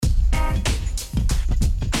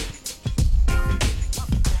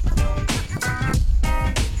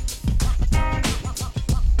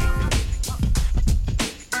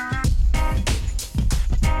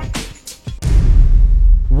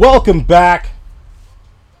Welcome back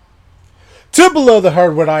to Below the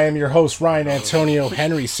Hardwood. I am your host, Ryan Antonio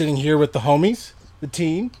Henry, sitting here with the homies, the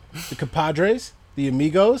team, the compadres, the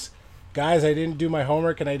amigos. Guys, I didn't do my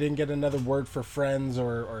homework and I didn't get another word for friends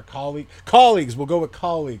or colleague. Colleagues, we'll go with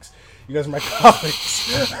colleagues. You guys are my colleagues.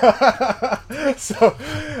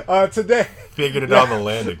 Today... Figured it out on the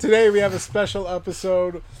landing. Today we have a special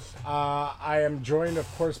episode. I am joined,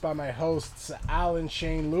 of course, by my hosts, Alan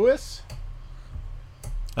Shane Lewis.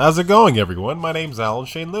 How's it going, everyone? My name's Alan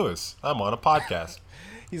Shane Lewis. I'm on a podcast.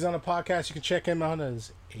 He's on a podcast. You can check him out on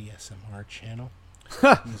his ASMR channel.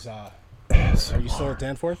 He's, are you still at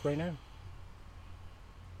Danforth right now?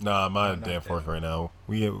 No, I'm not at Danforth right now.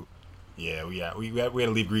 We had to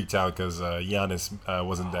leave Greektown because Giannis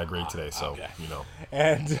wasn't that great today. So okay. you know.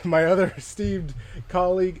 And my other esteemed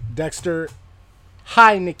colleague, Dexter.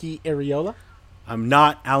 Hi, Nikki Ariola. I'm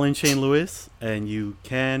not Alan Shane Lewis, and you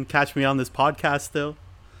can catch me on this podcast still.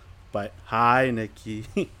 But hi, Nikki.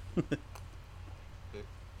 He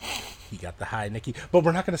got the hi, Nikki. But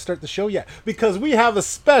we're not going to start the show yet because we have a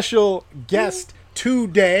special guest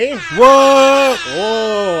today. Whoa!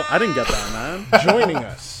 Whoa! I didn't get that, man. Joining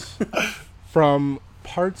us from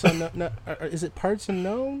Parts Unknown. No, is it Parts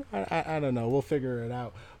Unknown? I don't know. We'll figure it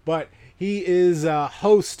out. But he is a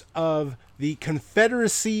host of the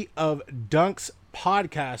Confederacy of Dunks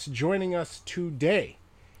podcast. Joining us today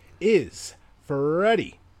is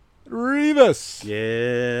Freddie Rivas.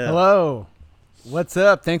 Yeah. Hello. What's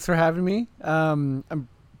up? Thanks for having me. I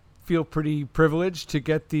feel pretty privileged to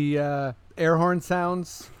get the air horn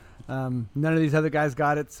sounds. None of these other guys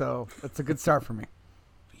got it, so that's a good start for me.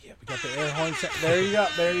 Yeah, we got the air horn. There you go.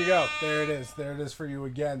 There you go. There it is. There it is for you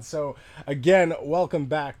again. So, again, welcome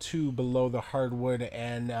back to Below the Hardwood.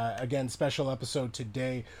 And, again, special episode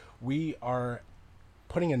today. We are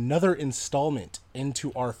putting another installment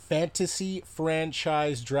into our fantasy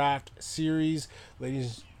franchise draft series.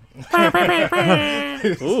 Ladies and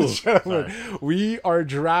gentlemen, we are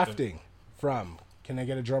drafting from, can I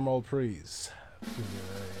get a drum roll, please? It's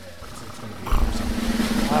going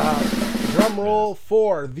to be drum roll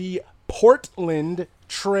for the Portland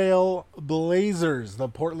Trail Blazers. The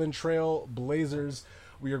Portland Trail Blazers.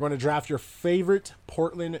 We are going to draft your favorite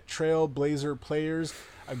Portland Trail Blazer players.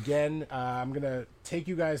 Again, I'm going to take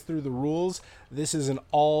you guys through the rules. This is an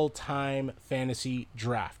all-time fantasy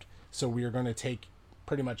draft. So we are going to take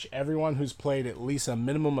pretty much everyone who's played at least a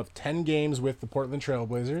minimum of 10 games with the Portland Trail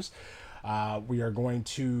Blazers. We are going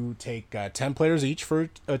to take 10 players each for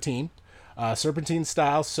a team. Serpentine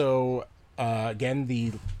style. So, again,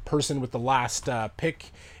 the person with the last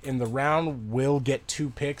pick in the round will get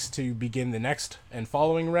 2 picks to begin the next and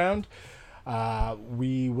following round.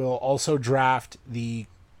 We will also draft the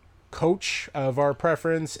coach of our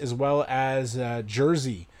preference as well as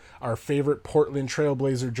jersey, our favorite Portland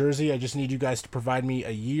Trailblazer jersey. I just need you guys to provide me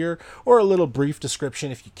a year or a little brief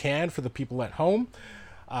description if you can for the people at home.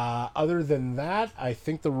 Other than that, I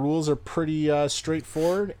think the rules are pretty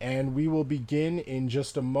straightforward, and we will begin in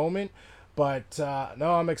just a moment. But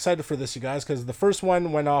no, I'm excited for this, you guys, because the first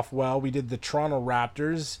one went off well. We did the Toronto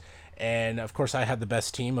Raptors, and of course, I had the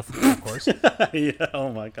best team, of course. Yeah,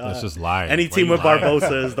 oh my God. That's just lying. Any team with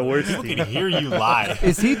Barbosa is the worst People team. can hear you lie.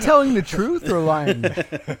 Is he telling the truth or lying?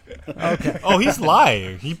 Okay. Oh, he's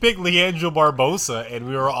lying. He picked Leandro Barbosa, and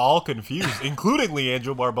we were all confused, including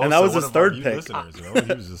Leandro Barbosa. And that was one his of our third new pick. Listeners,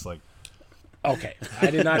 He was just like, Okay,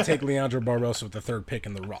 I did not take Leandro Barbosa with the third pick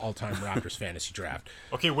in the all-time Raptors fantasy draft.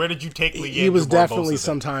 okay, where did you take Leandro He was definitely Barbosa then?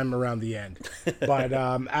 sometime around the end. But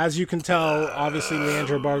as you can tell, obviously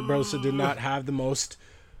Leandro Barbosa did not have the most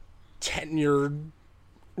tenured,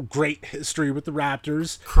 great history with the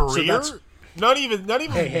Raptors. Career? So not even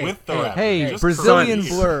Hey, with the hey, Raptors. Hey, Just Brazilian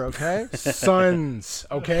career. blur, okay? Sons,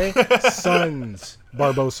 okay? Sons.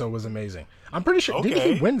 Barbosa was amazing. I'm pretty sure. Okay.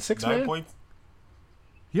 Didn't he win 6 9 man? points.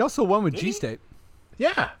 He also won with G-State.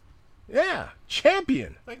 Yeah.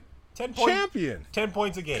 Champion. Like 10 points. Champion. 10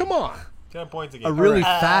 points a game. Come on. 10 points a game. A really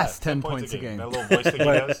Ah, fast 10 points a game. That little voice thing he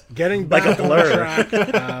does. Getting back Like a on blur.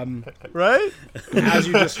 track, Right? as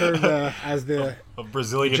you just heard, as the Of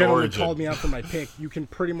Brazilian gentleman origin. called me out for my pick, you can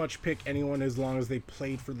pretty much pick anyone as long as they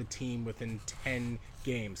played for the team within 10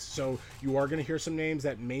 games. So you are going to hear some names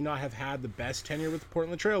that may not have had the best tenure with the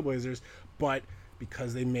Portland Trailblazers, but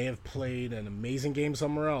because they may have played an amazing game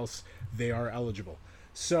somewhere else, they are eligible.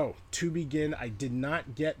 So, to begin, I did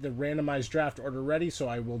not get the randomized draft order ready, so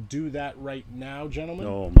I will do that right now, gentlemen.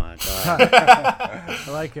 Oh my God. I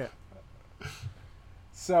like it.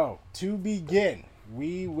 So, to begin,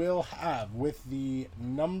 we will have with the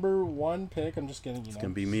number 1 pick. I'm just getting, It's gonna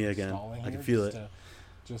be me again. stalling I can here feel just it. to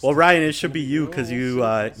Just Well, Ryan, it should be you because We'll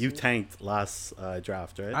you see. tanked last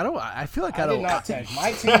draft, right? I feel like I I did don't. not tank.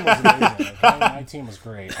 My team was amazing. Okay? My team was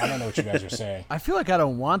great. I don't know what you guys are saying. I feel like I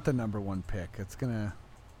don't want the number one pick.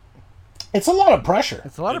 It's a lot of pressure.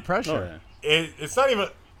 It's a lot of Oh, pressure. yeah. It's not even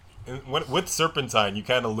with Serpentine. You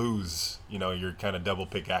kind of lose, your kind of double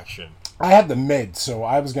pick action. I had the mid, so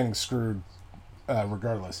I was getting screwed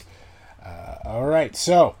regardless. All right,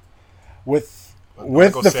 so with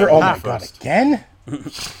go the Sam oh my first. god, again?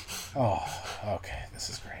 Oh, okay, this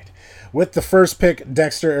is great. With the first pick,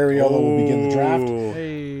 Dexter Ariolo will begin the draft, Ooh.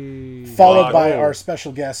 Hey. followed by Oh. our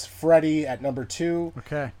special guest Freddie at number 2,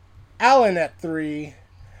 Okay. Alan at 3,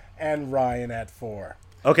 and Ryan at 4.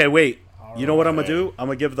 Okay, wait. You know what I'm right. gonna do? I'm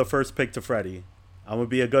gonna give the first pick to Freddie. I'm gonna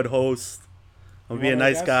be a good host. I'm gonna be a wanna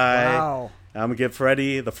nice guess? guy. Wow. I'm gonna give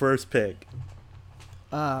Freddie the first pick.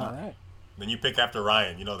 All right. Then you pick after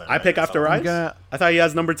Ryan. You know that. I right? pick That's after all. Ryan. gonna- I thought he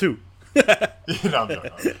has number 2. No, I'm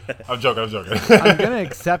joking. I'm joking. I'm gonna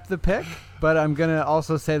accept the pick, but I'm gonna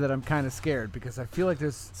also say that I'm kind of scared because I feel like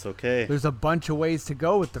It's okay. there's a bunch of ways to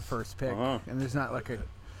go with the first pick, Uh-huh. and there's not like a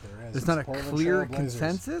There is. there's not a Portland clear Trail Blazers.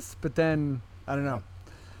 consensus. But then I don't know.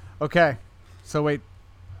 Okay, so wait,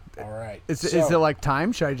 All right. is So, it like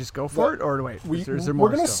time? Should I just go for it, or wait? Is there more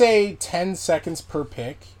we're going to still? say 10 seconds per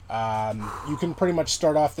pick. You can pretty much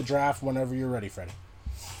start off the draft whenever you're ready, Freddie.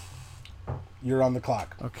 You're on the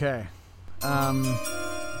clock. Okay.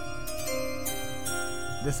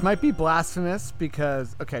 This might be blasphemous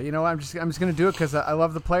because you know what? I'm just gonna do it because I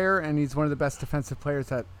love the player and he's one of the best defensive players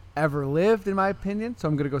that ever lived in my opinion. So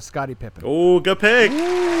I'm gonna go Scottie Pippen. Oh, good pick.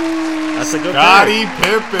 That's a good Scottie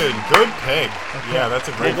pick. Pippen, good pick. Yeah, that's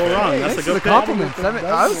a great Can't go pick. wrong. Hey, That's a Thanks for good the pick. compliments. That's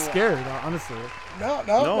I was a- scared, honestly. No.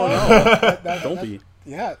 No. Don't be.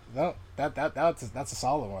 Yeah, no. That's a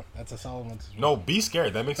solid one. That's a solid one. No, be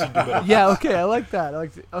scared. That makes you do better. Yeah, okay, I like that.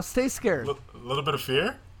 I'll stay scared. A little bit of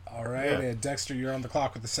fear. All right, Yeah. and Dexter, you're on the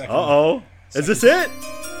clock with the second. Uh-oh. Is this it?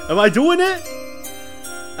 Am I doing it?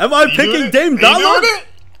 Am I You doing picking it? Dame Are you Dollar? doing it?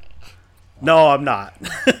 No, I'm not.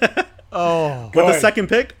 Oh, With the ahead. second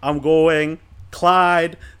pick, I'm going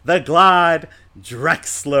Clyde the Glide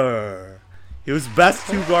Drexler. He was best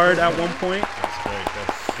 2 guard at one point, That's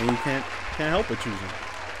great. and you can't help but choose him.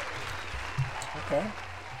 Okay.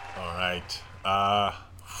 All right.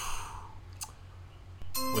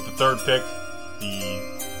 With the third pick,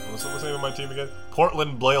 what's the name of my team again?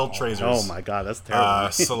 Portland Blale Tracers. Oh my god, that's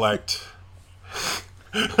terrible. Select.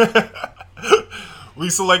 We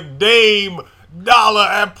select Dame Dollar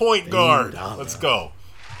at point guard. Dollar. Let's go.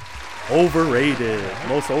 Overrated.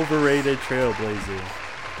 Most overrated Trailblazer.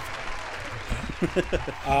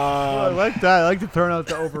 I like that. I like to throw out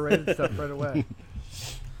the overrated stuff right away.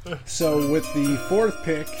 So with the fourth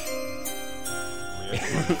pick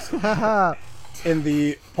in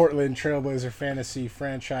the Portland Trailblazer Fantasy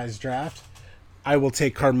Franchise Draft, I will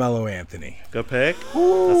take Carmelo Anthony. Good pick.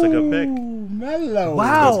 That's a good pick. Ooh, Melo.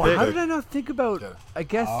 Wow, big. how did I not think about? I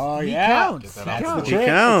guess Oh, he yeah. counts. Get He that That's out. the counts. He trick.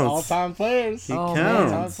 counts. All-time players. He Oh,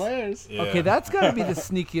 counts. All-time players. Yeah. Okay, that's got to be the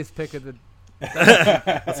sneakiest pick of the.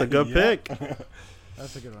 That's a good pick.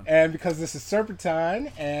 That's a good one. And because this is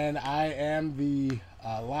Serpentine and I am the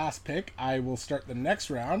last pick, I will start the next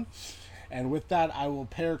round. And with that, I will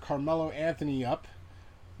pair Carmelo Anthony up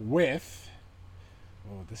with.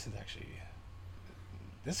 Oh, this is actually.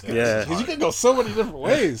 This guy. Yeah. Because you can go so many different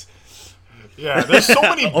ways. Yeah, there's so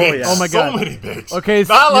many bigs. Oh, yeah. Oh my God. So many bigs. Okay,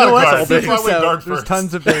 so Not a you lot know of what? guards. Secret That's why I went out. guard There's first.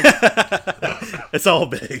 tons of bigs. It's all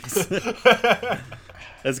bigs.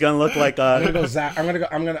 It's gonna look like I'm gonna go Zach. I'm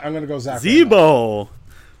gonna go Zach. Zebo.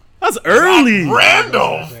 That's early.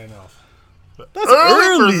 Randolph. Randolph. That's Early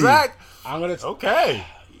early. for Zach. I'm gonna. Okay.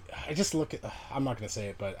 I just look at. I'm not gonna say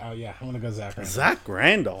it, but yeah, I'm gonna go Zach. Randolph. Zach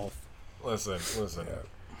Randolph. Listen.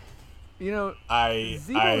 You know, I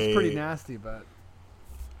Zebo's pretty nasty, but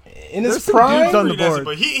In his There's some prime, dudes on the Pretty nasty, board.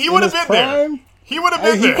 but he in would his have been there. prime, He would have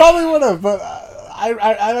been he there. probably would have, but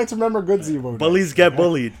I like to remember good Zebo. days. Bullies get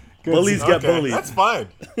bullied. Good Bullies get Okay, bullied. that's fine.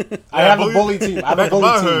 I have a bully- bully team. I have a back in bully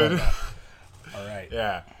my team. hood. Like that. All right.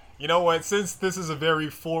 Yeah. You know what? Since this is a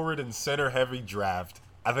very forward and center heavy draft,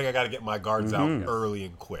 I think I got to get my guards out early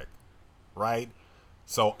and quick. Right?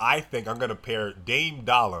 So I think I'm going to pair Dame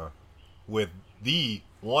Dollar with the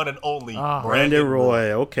one and only Brandon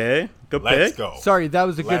Roy. Okay. Good Let's pick. go. sorry, that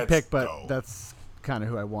was a good Let's pick, but go. that's kind of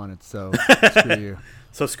who I wanted. So screw you.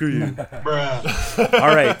 So screw you.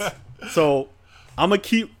 All right. So I'm going to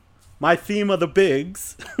keep my theme of the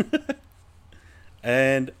bigs.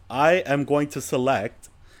 And I am going to select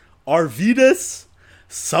Arvydas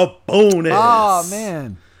Sabonis. Oh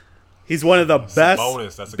man, He's one of the best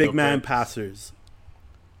Sabonis, that's a big good man pick. passers.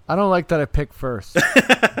 I don't like that I picked first. I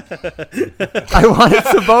wanted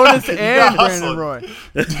Sabonis and Brandon hustled. Roy.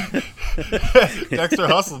 Dexter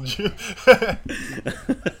hustled you.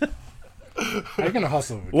 How you gonna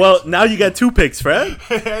hustle? With Well, this? now you got 2 picks, Fred.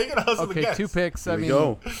 You're gonna hustle Okay, again. 2 picks. Here I we mean,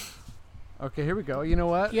 go. okay, here we go. You know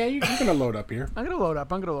what? Yeah, you're gonna load up here. I'm gonna load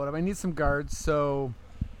up. I need some guards. So,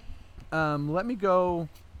 let me go.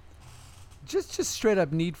 Just straight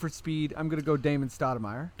up need for speed. I'm gonna go Damon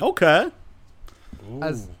Stoudemire Okay.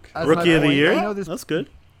 as Rookie my of the point. year. I know this. That's good.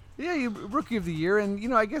 Yeah, rookie of the year,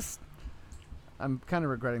 and I guess I'm kind of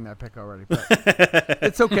regretting that pick already, but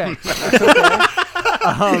it's okay. It's okay.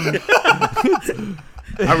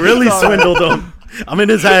 I really swindled him. I'm in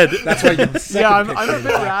his head. That's why you. Yeah, I'm a bit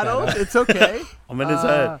rattled. It's okay. I'm in his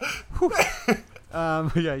head.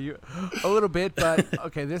 Yeah, a little bit, but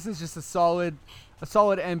okay. This is just a solid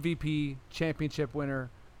MVP championship winner,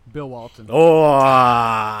 Bill Walton.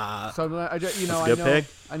 Oh. So That's a good pick.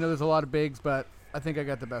 I know there's a lot of bigs, but I think I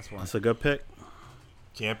got the best one. That's a good pick.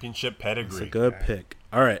 Championship That's pedigree. a good pick.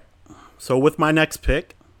 All right. So with my next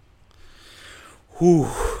pick, all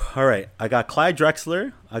right. I got Clyde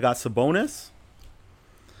Drexler. I got Sabonis.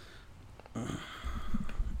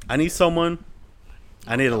 I need someone.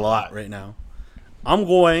 I need a lot right now. I'm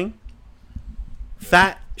going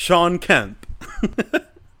Fat Sean Kemp.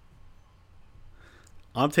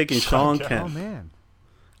 I'm taking Sean Kemp. Kemp. Oh man,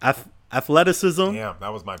 Athleticism. Damn, that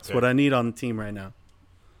was my pick. That's what I need on the team right now.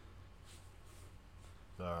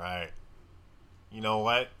 All right. You know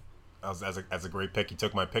what? That's a great pick. You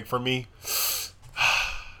took my pick from me.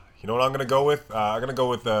 You know what I'm gonna go with? I'm gonna go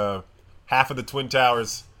with half of the Twin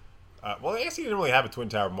Towers. Well, I guess he didn't really have a Twin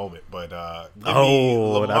Tower moment, but give me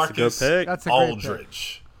LaMarcus that's a good pick. that's a great pick.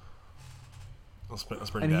 Aldridge. Let's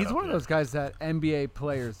bring And that he's up one of here. those guys that NBA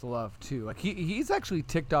players love too. Like he's actually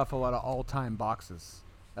ticked off a lot of all-time boxes.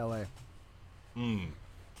 LA.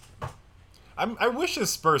 I wish his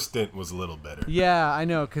Spurs stint was a little better. Yeah, I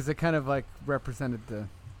know, because it kind of like represented the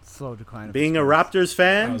slow decline. Of Being a the Raptors I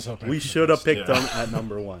fan, was hoping we for the should have best. picked Yeah. them at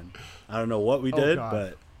number 1. I don't know what we Oh, did, God.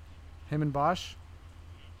 but him and Bosch.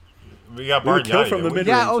 We got We were killed Bargnani. from the didn't we? mid-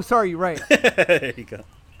 Yeah. range. Oh, sorry. You're right. there you go.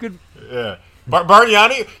 Good. Yeah.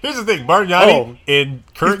 Bargnani, here's the thing. Bargnani in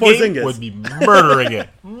current game Porzingis. would be murdering it.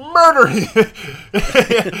 Murdering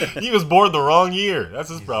it. He was born the wrong year. That's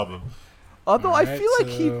his problem. Although I Alright, feel like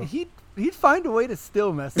so- he'd find a way to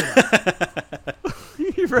still mess it up.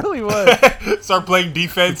 He really would. Start playing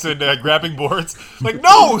defense and grabbing boards. Like,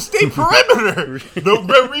 no, stay perimeter. No,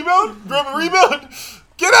 grab a rebound. Grab a rebound.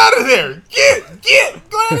 Get out of there.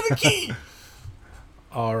 Go out of the key.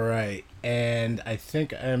 All right, and I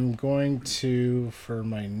think I'm going to, for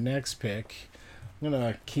my next pick, I'm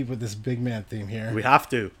gonna keep with this big man theme here. We have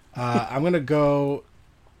to. I'm gonna go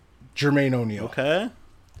Jermaine O'Neal. Okay.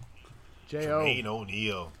 J.O. Jermaine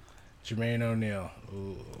O'Neal. Jermaine O'Neal,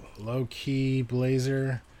 low key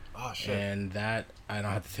Blazer, Oh, shit. and that I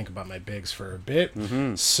don't have to think about my bigs for a bit.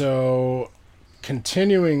 So,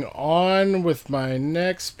 continuing on with my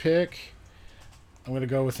next pick, I'm gonna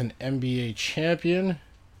go with an NBA champion,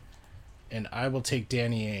 and I will take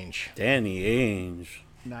Danny Ainge. Danny Ainge.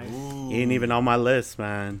 Nice. He ain't even on my list,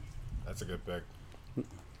 man. That's a good pick.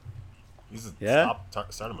 He's a Yeah?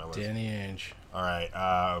 top start on my list. Danny Ainge. All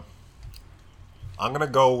right. I'm going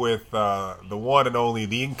to go with the one and only,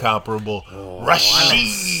 the incomparable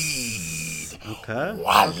Rashid Okay.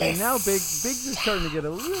 Wallace. Okay, now bigs are starting to get a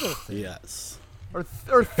little thin, Yes.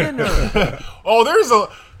 or thinner.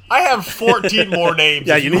 Oh, I have 14 more names.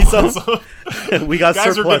 Yeah, if you need some? want We got Guys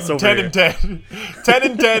are surplus getting over 10 here. and 10.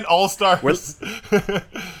 10 and 10 all-stars.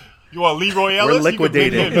 You want Leroy Ellis? We're You can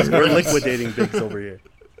bring liquidating. him. We're liquidating bigs over here.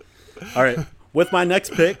 All right. With my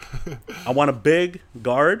next pick, I want a big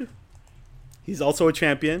guard. He's also a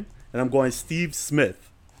champion, and I'm going Steve Smith.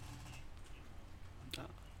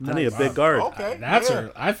 I need a big guard. Okay. That's yeah.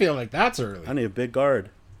 early. I feel like that's early. I need a big guard.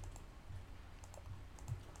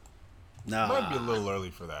 Nah. Might be a little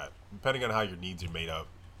early for that, depending on how your needs are made up.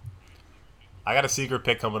 I got a secret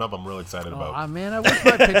pick coming up I'm real excited about. Oh man, I wish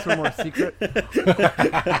my picks were more secret.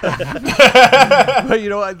 But you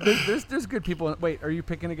know what? There's good people. Wait, are you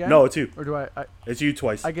picking again? No, it's you. Or do I It's you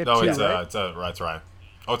twice. get No, two, it's right? it's Ryan.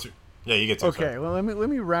 Oh, two. Yeah, you get two. Okay, well let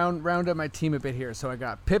me round up my team a bit here. So I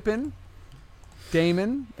got Pippen,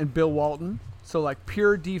 Damon, and Bill Walton. So like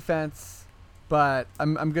pure defense, but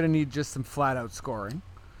I'm gonna need just some flat out scoring.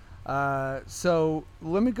 So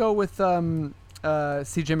let me go with C.J.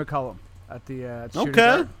 McCollum at the shooting Okay.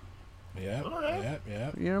 guard. Yeah, Alright.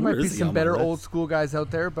 yeah. You know, there Where might be is he some on my better list? old school guys out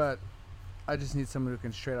there, but I just need someone who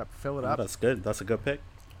can straight up fill it Oh, up. that's good. That's a good pick.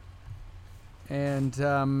 And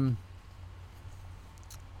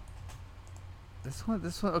This one.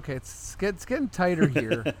 Okay, it's getting tighter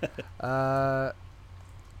here. I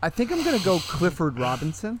think I'm gonna go Clifford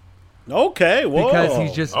Robinson Okay, whoa. because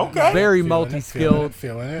he's just Okay. very Feeling it, multi-skilled.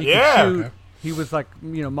 Feeling it. Yeah. Shoot. Okay. He was like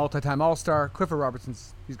multi-time All-Star. Clifford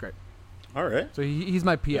Robinson's he's great. All right. So he's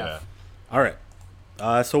my PF. Yeah. All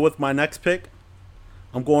right. So with my next pick,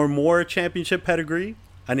 I'm going more championship pedigree.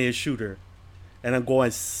 I need a shooter. And I'm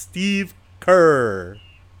going Steve Kerr.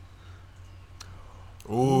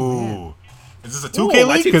 Ooh. Is this a Ooh, 2K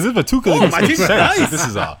my league? team- Because if it's a 2K league, Ooh, it my makes team's sense. nice. This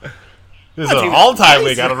is an team's all-time nice.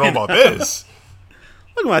 league. I don't know about this.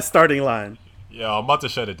 Look at my starting line. Yeah, I'm about to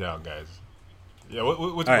shut it down, guys. Yeah, what's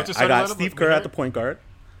All your right, I starting got lineup? Steve Kerr at the point guard.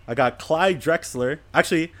 I got Clyde Drexler.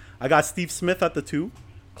 Actually, I got Steve Smith at the 2,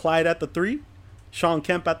 Clyde at the 3, Sean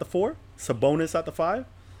Kemp at the 4, Sabonis at the 5.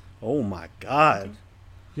 Oh my God.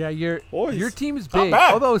 Yeah, your Boys. team is Not big.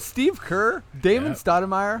 bad. Although Steve Kerr, Damon Yeah.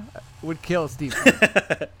 Stoudemire would kill Steve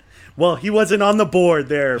Kerr. Well, he wasn't on the board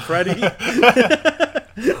there, Freddie.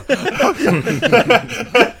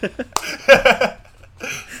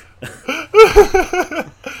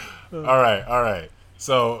 All right.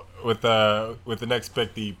 So with the next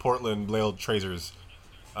pick, the Portland Trail Blazers.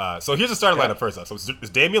 So here's the starting lineup first off. So it's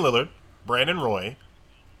Damian Lillard, Brandon Roy,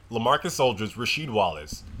 LaMarcus Aldridge, Rasheed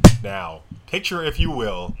Wallace. Now, picture if you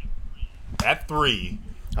will, at 3,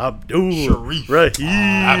 Abdul Sharif.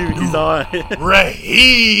 Rahim. He's on.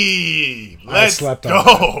 Raheem. Let's slept on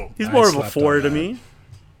go. He's I more of a slept 4 on to that. me.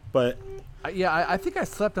 But I think I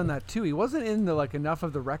slept on that too. He wasn't in the enough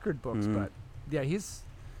of the record books, but yeah, he's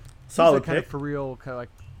solid kind of pick. for real. Kind of like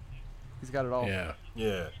he's got it all. Yeah.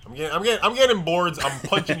 Yeah, I'm getting boards. I'm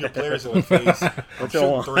punching your players in the face. I'm you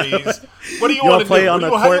shooting want? threes. What do you You want to play do? on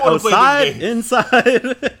the How do you court wanna play outside, this game?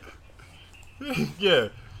 inside. Yeah,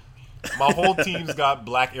 my whole team's got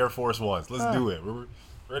black Air Force Ones. Let's do it. We're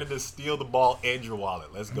ready to steal the ball and your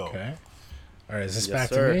wallet. Let's go. Okay. All right, is this Yes, back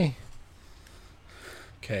sir. to me?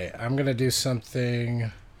 Okay, I'm gonna do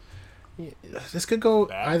something. This could go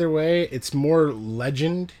either way. It's more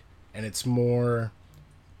legend, and it's more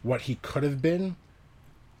what he could have been.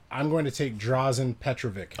 I'm going to take Drazen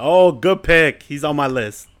Petrovic. Oh, good pick. He's on my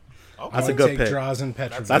list. Okay. That's I'm a gonna good take pick. Drazen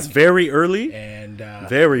Petrovic. That's very early. and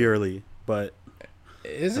Very early. But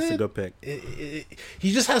is that's it a good pick.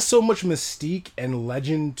 He just has so much mystique and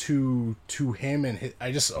legend to him, and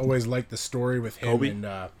I just always like the story with him Kobe?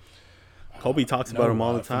 and Kobe talks about him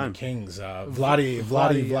all the from time. Kings, yeah. Vladi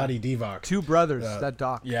Divac. Two brothers. That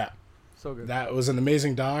doc. Yeah, So good. that was an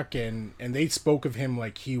amazing doc, and they spoke of him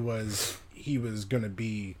like he was gonna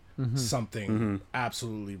be something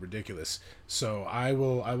absolutely ridiculous. So I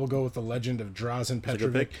will go with the legend of Drazen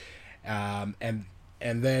Petrovic, pick.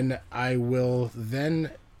 and then I will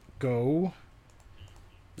then go.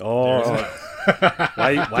 Oh,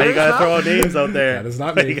 why you gotta throw names out there? That is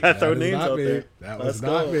not Why me. You gotta That throw is names not out me. there. That Let's was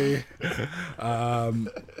not go. me. Oh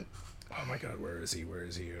my God, where is he? Where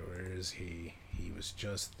is he? Where is he? He was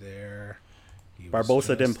just there. He was Barbosa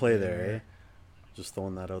didn't just play there, eh? Just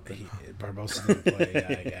throwing that out there. Barbosa didn't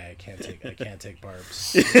play. I can't take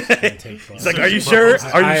Barbs. Can't take Barbs. He's like, "Are you sure?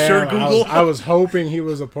 Are you sure, am. Google?" I was hoping he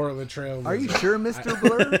was a Portland Trail. Are you Blazer. sure, Mr.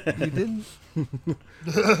 Blur? You didn't?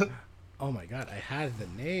 Oh my God, I had the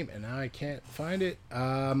name and now I can't find it.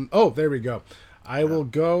 Oh, there we go. I will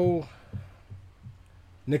go.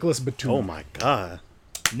 Nicholas Batum. Oh my God.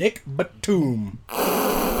 Nick Batum.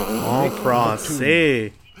 En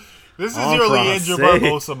français. This is En your Leandro français.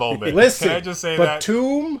 Barbosa moment. Listen, Can I just say that?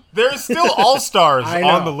 Batum. There's still all-stars I know,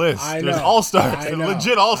 on the list. I There's know, all-stars. I They're know,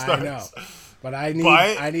 legit I all-stars. know. But I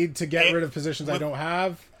need to get rid of positions I don't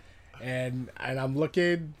have, and I'm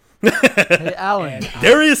looking. Hey, Alan.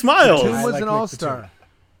 Darius Miles. Batum I was like an Nick all-star.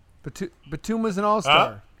 Batum was an all-star.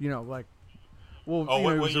 Huh? You know, like, well, Oh, you know,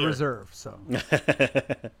 what he was a year? reserve. So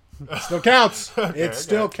Still counts. It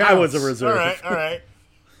still counts. I was a reserve. All right.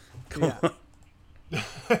 yeah.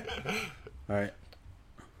 All right.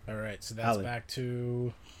 All right, so that's Alan. back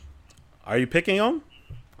to. Are you picking him?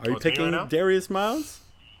 Are you it's me picking right now? Darius Miles?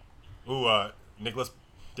 Ooh, Nicholas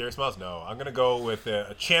Darius Miles? No. I'm going to go with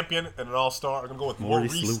a champion and an all-star. I'm going to go with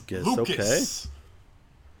Maurice Maurice Lucas, Lucas.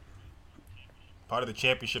 Part of the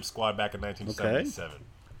championship squad back in 1977.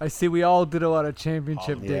 I see we all did a lot of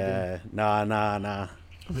championship digging. Yeah. Nah.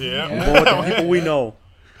 Yeah. Going with the people we know.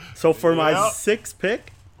 So for my Yeah. 6th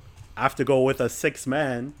pick, I have to go with a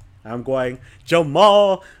 6-man. I'm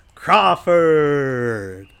Jamal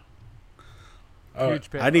Crawford. Huge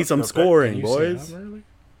pick. I need some Can scoring, You say boys. that early?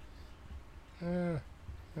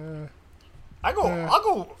 I'll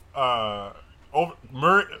go over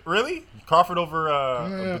Murray, really? Crawford over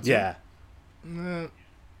Batum? Yeah. I'm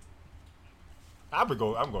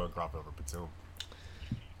going Crawford over Batum.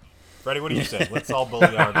 Freddie, what do you say? Let's all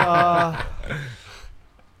bully our.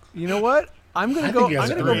 You know what? I'm gonna I go. think you I'm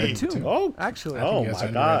guys gonna go agree. Batum. Oh, Actually. oh you guys my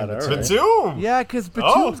are God! underrated All right. Batum. Yeah, because Oh.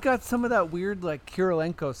 Batum's got some of that weird like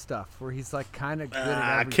Kirilenko stuff where he's like kind of good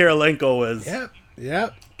at everything. Kirilenko was.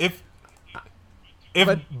 Yep. If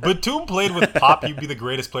But- Batum played with Pop, he'd be the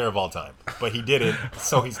greatest player of all time. But he didn't,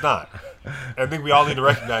 so he's not. I think we all need to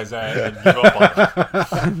recognize that and give up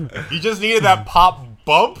on him. He just needed that Pop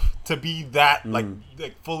bump to be that like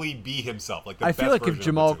fully be himself. Like the I feel best like if version of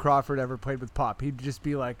Jamal Batum. Crawford ever played with Pop, he'd just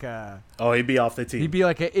be like Oh, he'd be off the team. he'd be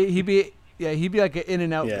like an in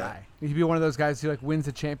and out Yeah. guy. He'd be one of those guys who like wins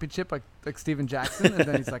a championship like Steven Jackson, and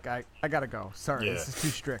then he's like, I gotta go. Sorry, Yeah. this is too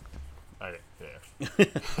strict. Okay,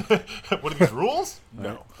 yeah. What are these rules?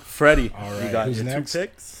 No. Freddie, All you right, got who's your next? 2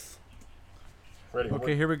 picks. Ready?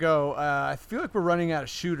 Okay, here we go. I feel like we're running out of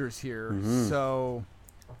shooters here, Mm-hmm. so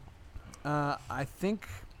I think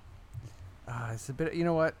it's a bit. You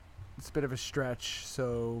know what? It's a bit of a stretch,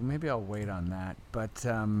 so maybe I'll wait on that. But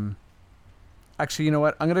actually, you know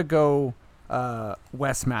what? I'm gonna go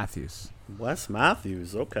Wes Matthews. Wes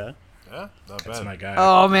Matthews. Okay. Yeah, not That's bad. my guy.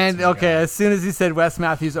 Oh man, That's my okay. guy. As soon as he said Wes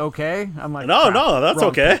Matthews, okay, I'm like, No, crap, no, that's wrong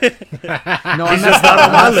okay. pick. No, I messed not up.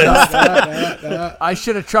 on my list. I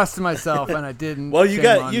should have trusted myself, and I didn't. Well, you Shame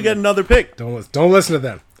get on you me. get another pick. Don't listen to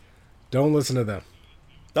them. Don't listen to them.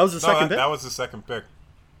 That was the No, second pick. that was the second pick.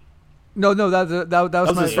 No, that was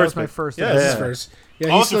his my first my pick. first. Yeah, That's yeah. his first. Yeah,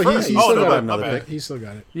 Oh, he's it's still, your he's, first? he's Oh, still no, got my another bad. pick. He's still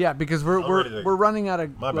got it. Yeah, because I'm ready to- we're running out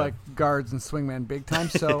of My bad. like guards and swingman big time.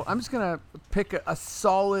 So I'm just gonna pick a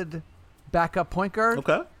solid backup point guard.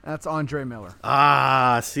 Okay. That's Andre Miller.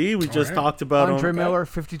 See, we just right. talked about him. Andre Miller,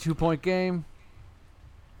 52-point game.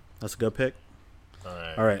 That's a good pick. All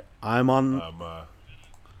right. All right, I'm on.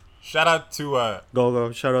 Shout out to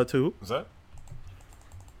Go. Shout out to who? what's that?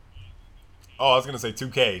 Oh, I was gonna say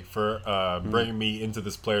 2K for bringing me into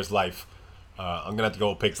this player's life. I'm gonna have to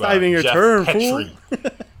go pick not even your Jeff turn, Petrie.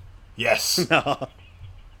 Yes. No.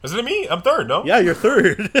 Isn't it me? I'm third. No. Yeah, you're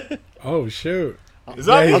third. Oh, shoot. Is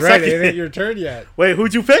Yeah, that he's me? right. second. It ain't your turn yet. Wait,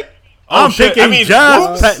 who'd you pick? Oh, I'm shit. picking I mean,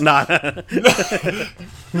 Jeff. whoops. Nah. All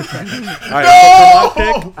right, so for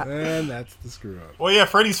my pick. And that's the screw up. Well, yeah,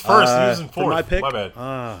 Freddie's first. He was in for fourth. my pick. My bad.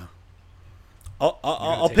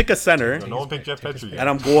 I'll pick a center, No one picked Jeff Petrie. and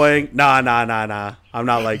I'm going. Nah. I'm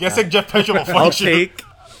not like You guys that. think Jeff Petrie will I'll function? take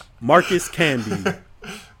Marcus Camby.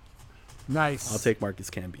 Nice. I'll take Marcus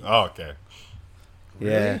Camby. Oh, okay.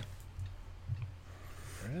 Yeah.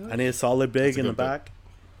 Really? I need a solid big That's a in the good pick. back.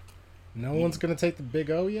 No one's gonna take the big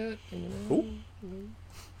O yet. You know? Who?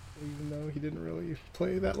 Even though he didn't really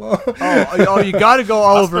play that long. Oh, you got to go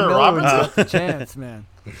Oliver Oscar Miller when you Robertson. get the chance, man.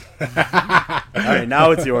 All right,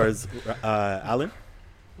 now it's yours, Alan.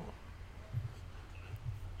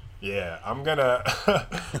 Yeah, I'm gonna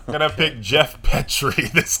pick Jeff Petrie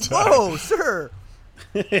this time. Whoa, sir.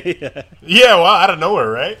 Yeah, well, out of nowhere,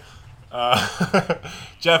 right?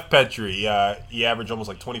 Jeff Petrie. He averaged almost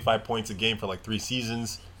like 25 points a game for like 3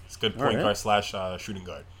 seasons. He's a good point Alright. guard / shooting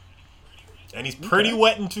guard, and he's pretty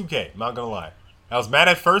wet in 2K. I'm not gonna lie. I was mad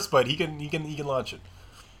at first, but he can launch it.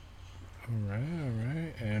 All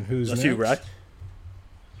right. And who's That's next? you, right?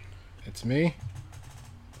 It's me.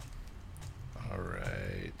 All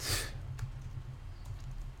right.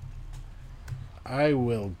 I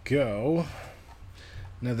will go.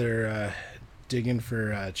 Another digging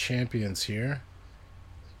for champions here.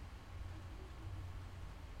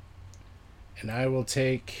 And I will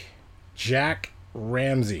take Jack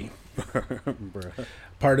Ramsey. Bruh.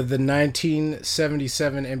 Part of the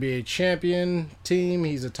 1977 NBA champion team.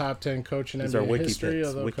 He's a top 10 coach in These are NBA wiki history, picks,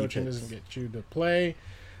 although wiki coaching picks. doesn't get you to play.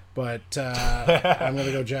 But I'm going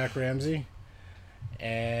to go Jack Ramsey.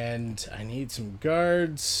 And I need some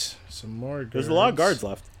guards, some more guards. There's a lot of guards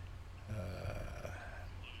left.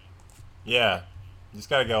 Yeah, you just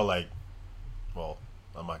gotta go like. Well,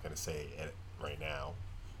 I'm not gonna say it right now.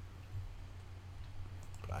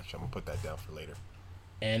 But actually, I'm gonna put that down for later.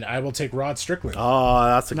 And I will take Rod Strickland. Oh,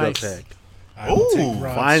 that's a Nice. good pick. I will take Ooh,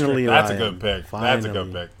 Rod finally. Strickland. That's a Ryan, good pick. That's a good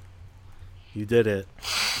finally. pick. You did it.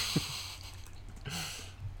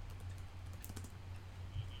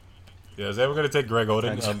 Yeah, is anyone gonna take Greg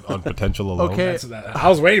Oden on potential alone? Okay. That's that. I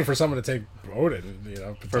was waiting for someone to take Odin.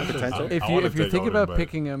 For potential? If I you wanna if you're take thinking Odin, about but-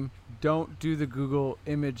 picking him, don't do the Google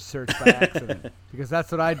image search by accident because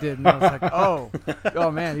that's what I did, and I was like,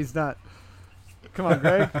 oh man, he's not. Come on,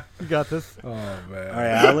 Greg, you got this. Oh man! All right,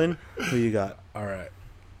 Alan, who you got? All right.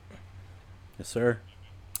 Yes, sir.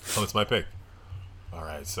 Oh, it's my pick. All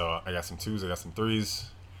right, so I got some 2s, I got some 3s.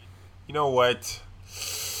 You know what?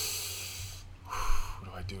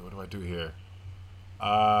 What do I do here?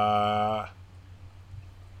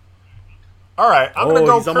 All right, I'm gonna Oh,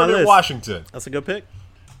 go he's on my Kermit list. Washington. That's a good pick.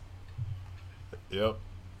 Yep.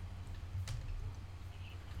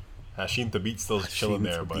 Hashim Thabit still chilling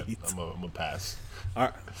there, but Thabit. I'm gonna pass. All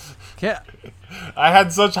right. Can't, I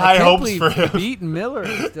had such high can't hopes believe for him. Beat and Miller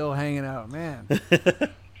are still hanging out, man.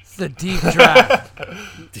 It's a deep draft.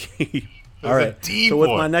 All right. a deep So with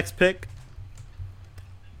one. my next pick,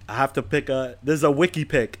 I have to pick a. This is a wiki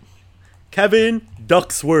pick. Kevin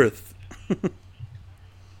Ducksworth,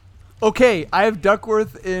 Okay, I have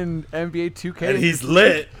Duckworth in NBA 2K. and he's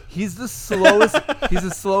lit. He's the slowest. He's the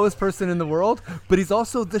slowest person in the world, but he's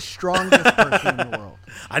also the strongest person in the world.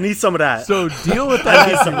 I need some of that. So deal with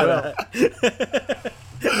that as you will.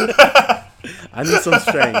 I need some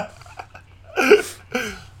strength.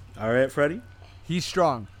 All right, Freddie. He's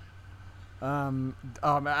strong.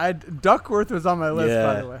 Duckworth was on my list,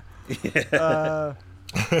 by the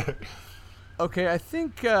way. Okay, I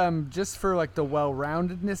think just for like the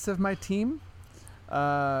well-roundedness of my team,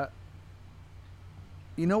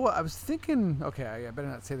 you know what? I was thinking. Okay, I better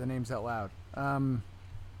not say the names out loud.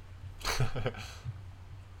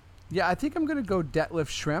 Yeah, I think I'm gonna go Detlef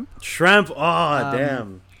Schrempf Shrimp. Oh,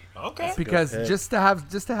 damn. Okay. because pick. just to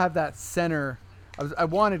have that center. I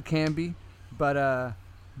wanted Camby, but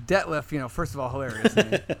Detlef, first of all, hilarious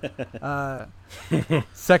name.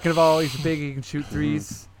 Second of all, he's big. He can shoot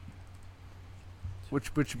threes.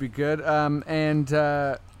 Which would be good.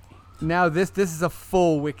 Now this is a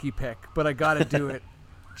full wiki pick, but I got to do it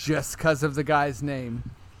just because of the guy's name.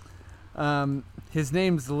 His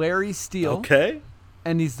name's Larry Steele, Okay.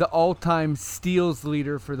 and he's the all-time steals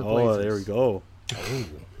leader for the Blazers. Oh, there we go.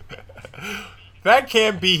 That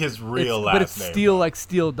can't be his real last but it's name. Steele like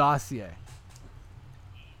Steele Dossier.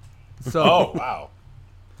 So, Oh wow.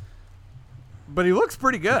 but he looks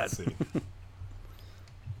pretty good. Let's see.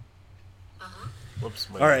 Whoops.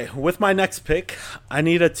 All right, with my next pick, I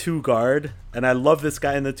need a 2 guard, and I love this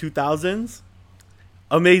guy in the 2000s.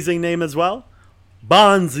 Amazing name as well.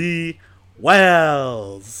 Bonzi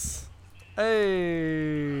Wells.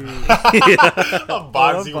 Hey, Bonzi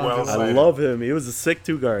Bonzi Wells. I love him. He was a sick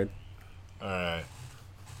 2 guard. All right.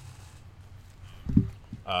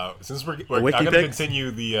 Since we're wiki I'm gonna picks?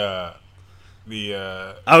 continue the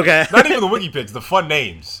Okay. not even the wiki picks, the fun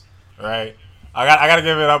names. All right. I gotta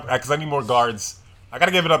give it up because I need more guards. I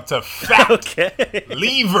gotta give it up to Fat Okay.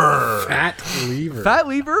 Lever. Fat Lever. Fat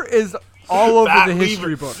Lever is all over Fat the Lever.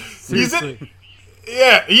 history book. He's Seriously. in.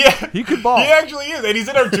 Yeah. He could ball. He actually is, and he's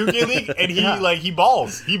in our 2K league, and he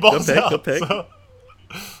balls. He balls Good pick, out. good pick. So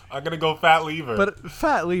I'm gonna go Fat Lever. But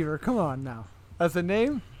Fat Lever, come on now. As a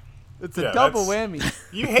name, it's a Yeah, double that's- whammy.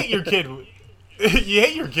 You hate your kid. You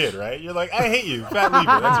hate your kid, right? You're like, I hate you, Fat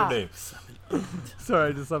Lever. That's your name. Sorry,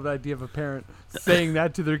 I just love the idea of a parent saying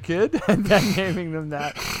that to their kid and then naming them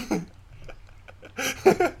that.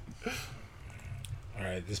 All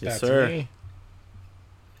right, this Yes, back sir. to me.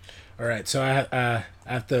 All right, so I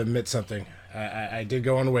have to admit something. I did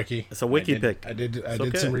go on the wiki. It's a wiki I did, pick. I did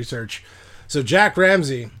It's some okay. research. So Jack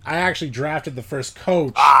Ramsey, I actually drafted the first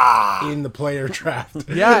coach in the player draft.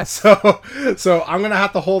 Yes. So I'm gonna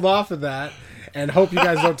have to hold off of that and hope you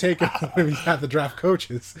guys don't take it when we have to draft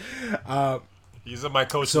coaches. He's on my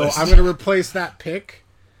coach So list. I'm gonna replace that pick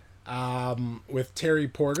with Terry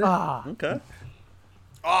Porter. Okay.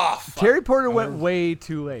 Terry Porter went way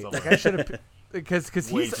too late. Like I should have, because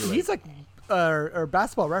Way too late. he's like, or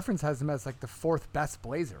Basketball Reference has him as like the 4th best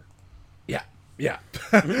Blazer. Yeah.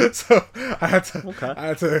 So I had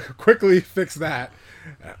to quickly fix that.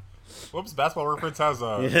 Whoops, Basketball Reference has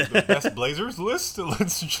the best Blazers list.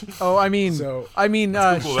 Let's. Oh, I mean, So-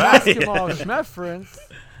 Google that. Basketball Reference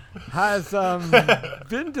has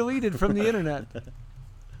been deleted from the internet.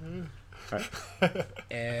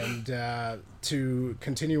 And to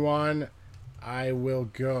continue on, I will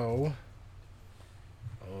go.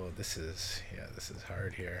 Oh, this is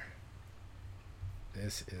hard here.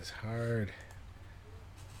 This is hard.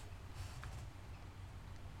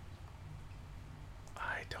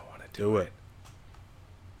 I don't want to do it.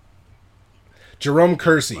 Jerome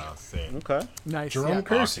Kersey. Wow, same. Okay. Nice. Jerome yeah.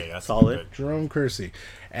 Kersey. Okay, that's Solid. good. Jerome Kersey.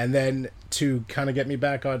 And then to kind of get me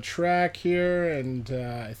back on track here, and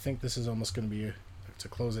I think this is almost going to be to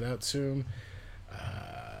close it out soon.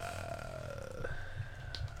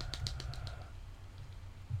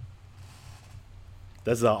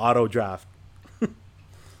 That's an auto draft.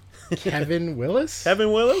 Kevin Willis?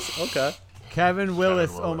 Kevin Willis? Okay. Kevin Willis.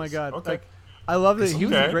 Willis. Oh my God. Okay. Like, I love that he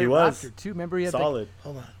was okay. a great He was. rafter too. Remember he had like, Solid.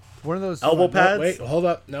 Hold on. one of those Elbow pads? Wait, hold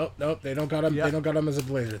up. Nope. They don't got him. Yeah. They don't got him as a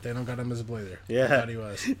Blazer. Yeah. I thought he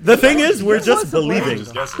was. The thing is, we're just was a Blazer. believing.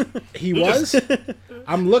 Just guessing. He was.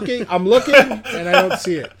 I'm looking, and I don't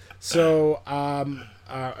see it. So,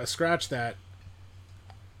 scratch that.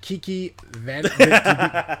 Kiki Van.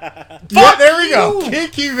 Yeah, there we go.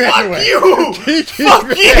 Kiki Van. Fuck you!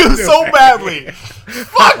 Fuck you so badly!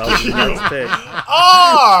 Fuck That was you! your next pick.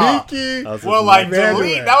 Oh! Kiki. That was Well, his like, next pick.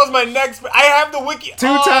 delete. That was my next. I have the wiki.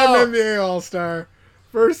 Two-time Oh. NBA All-Star.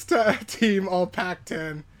 First team All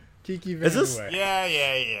Pac-10. Kiki Van. Is this-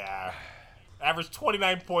 Yeah. Average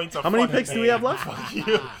 29 points. How many picks do we have left? Fuck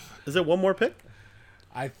you. Is it one more pick?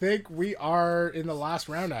 I think we are in the last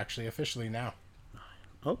round, actually, officially now.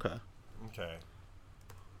 Okay. Okay.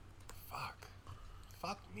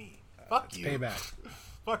 Fuck me. Fuck you. Payback.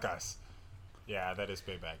 Fuck us. Yeah, that is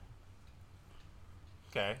payback.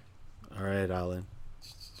 Okay. All right, Alan.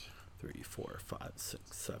 3, 4, 5, 6,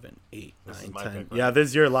 7, 8, This is 9, my 10. pick, right? Yeah, this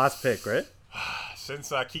is your last pick, right?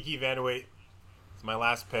 Since Kiki Vandeweghe is my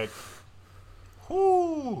last pick.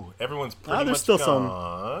 Whoo! Everyone's pretty there's much still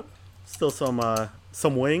gone. Still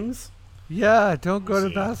some wings. Yeah, don't go to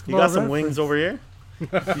See. basketball. You got some reference. wings over here.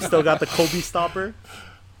 You still got the Kobe stopper.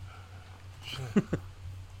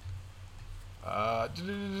 All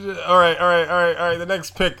right. The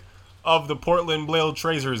next pick of the Portland Blade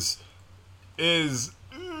Tracers is.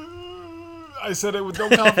 I said it with no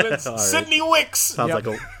confidence. All right. Sidney Wicks. Sounds Yep.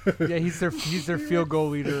 like a. Yeah, he's their field goal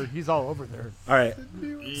leader. He's all over there. All right.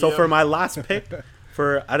 So Yep. for my last pick,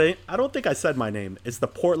 I don't think I said my name. It's the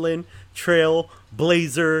Portland Trail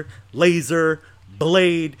Blazer Laser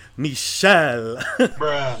Blade Michelle.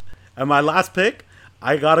 Bruh. And my last pick,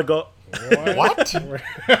 I gotta go. What?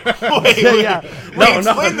 Yeah.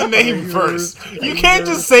 Explain the name first. You can't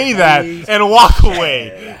just say that and walk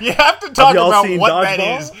away. You have to talk y'all about seen what that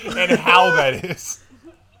Dodgeball? is and how that is.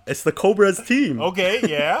 It's the Cobras team. Okay,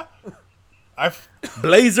 yeah.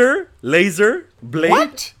 Blazer, Laser, Blade,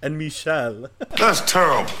 What? and Michelle. That's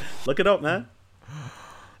terrible. Look it up, man.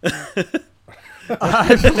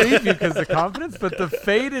 I believe you because the confidence, but the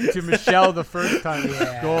fade into Michelle the first time is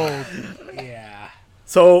gold. Yeah.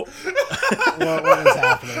 So What is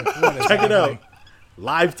happening? What is check it out. happening?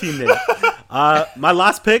 Live team name. My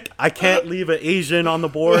last pick, I can't leave an Asian on the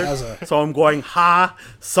board, so I'm going Ha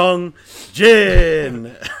Sung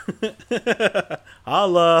Jin.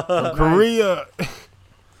 Holla. Korea.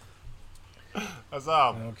 What's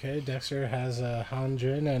up? Okay, Dexter has a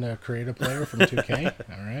Hanjin and a creative player from 2K.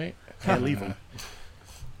 All right. Can't leave him.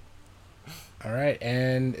 All right,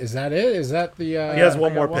 and is that it? Is that the? He has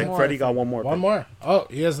one I got more one pick. more, Freddie I got one more. One pick. more. Oh,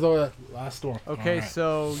 he has the last one. Okay, All right.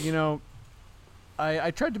 so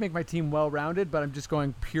I tried to make my team well-rounded, but I'm just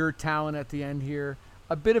going pure talent at the end here.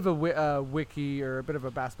 A bit of a wiki or a bit of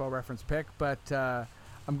a basketball reference pick, but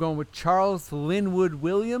I'm going with Charles Linwood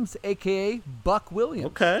Williams, aka Buck Williams.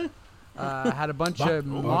 Okay. Had a bunch Buck of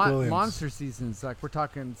Williams. monster seasons. Like we're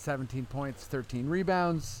talking 17 points, 13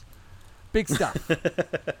 rebounds, big stuff.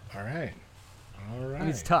 All right. All right. And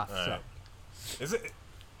he's tough. All So. right. Is it?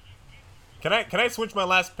 Can I switch my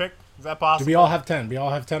last pick? Is that possible? Do we all have 10? We all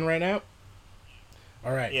have 10 right now?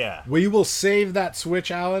 All right. Yeah. We will save that switch,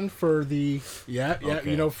 Alan, for the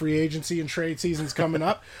Okay. free agency and trade season's coming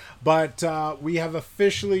up. But we have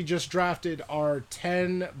officially just drafted our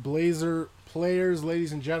 10 Blazer players,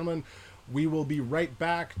 ladies and gentlemen. We will be right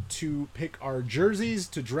back to pick our jerseys,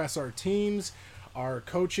 to dress our teams, our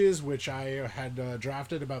coaches, which I had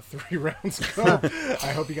drafted about 3 rounds ago.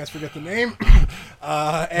 I hope you guys forget the name.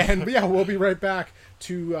 We'll be right back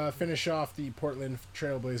to finish off the Portland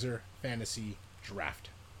Trailblazer Fantasy Draft.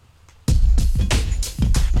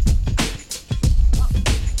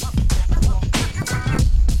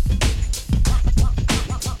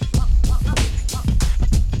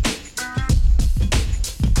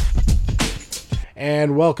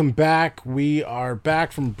 And welcome back. We are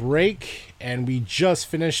back from break, and we just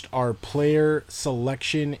finished our player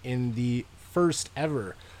selection in the first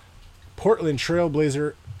ever Portland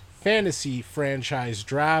Trailblazer Fantasy Franchise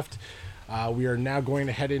Draft. We are now going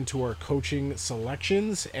to head into our coaching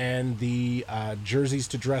selections and the jerseys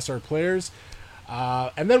to dress our players.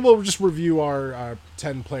 And then we'll just review our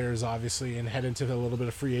 10 players, obviously, and head into a little bit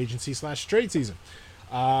of free agency / trade season.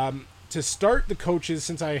 To start the coaches,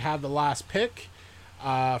 since I had the last pick,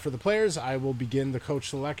 for the players, I will begin the coach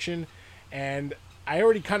selection, and I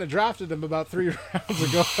already kind of drafted him about 3 rounds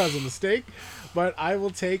ago as a mistake, but I will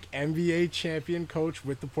take NBA champion coach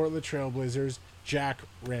with the Portland Trailblazers, Jack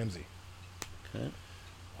Ramsey. Okay.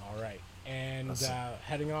 All right, and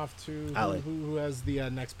heading off to Allen. who has the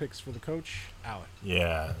next picks for the coach? Allen.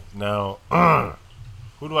 Yeah. Now,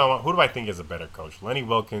 who do I want? Who do I think is a better coach, Lenny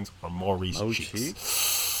Wilkins or Maurice Oh, Cheeks?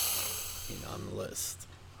 Cheeks. On the list.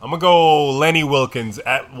 I'm gonna go Lenny Wilkins.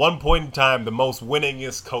 At one point in time, the most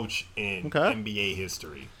winningest coach in Okay. NBA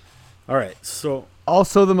history. All right. So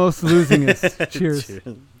Also the most losingest. Cheers.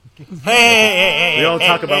 Hey, We don't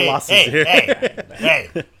talk about losses here. Hey.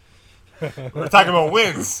 We're talking about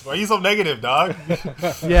wins. Why are you so negative, dog?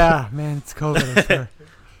 Yeah, man, it's COVID. I swear.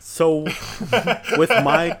 So, with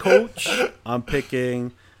my coach, I'm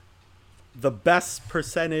picking the best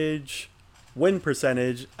win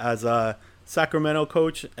percentage as a Sacramento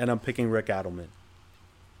coach, and I'm picking Rick Adelman.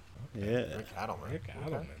 Yeah, I don't know. Rick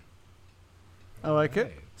Adelman. I like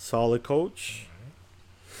it. solid coach.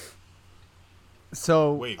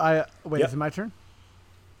 So Wait. Yep. Is it my turn?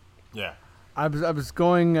 Yeah. I was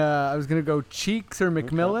gonna go Cheeks or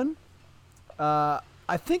McMillan.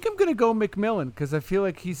 I think I'm gonna go McMillan because I feel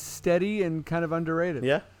like he's steady and kind of underrated.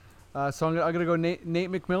 Yeah. So I'm gonna go Nate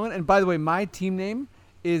McMillan. And by the way, my team name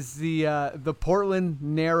is the Portland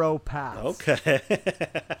Narrow Pass. Okay.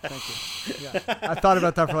 Thank you. Yeah. I thought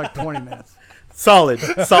about that for like 20 minutes. solid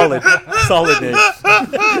name.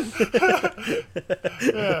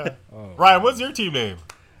 Ryan, what's your team name?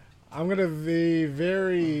 I'm gonna be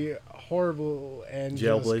very horrible and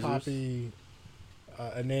just Jailblazers? copy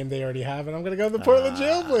a name they already have, and I'm gonna go the Portland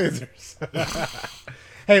Jailblazers.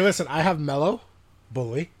 Hey, listen, I have Melo,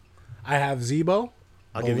 bully. I have Zebo,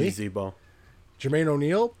 I'll bully. give you Zebo. Jermaine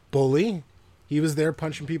O'Neal, bully. He was there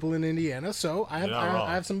punching people in Indiana, so I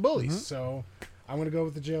have some bullies. So I'm gonna go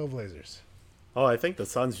with the Jailblazers. Oh, I think the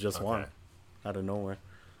Suns just won out of nowhere.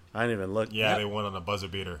 I didn't even look. Yeah, they won on a buzzer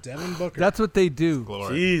beater. Devin Booker. That's what they do.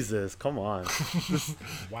 Glory. Jesus, come on.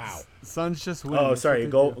 wow. Suns just win. Oh, That's sorry.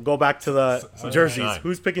 what they do. Go back to the jerseys. shine.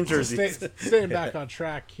 Who's picking jerseys? Staying back on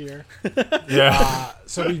track here. Yeah.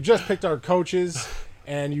 So we've just picked our coaches,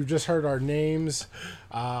 and you've just heard our names.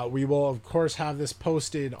 We will, of course, have this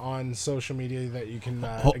posted on social media that you can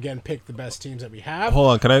again pick the best teams that we have.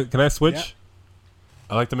 Hold on. Can I switch? Yeah.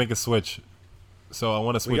 I like to make a switch. So I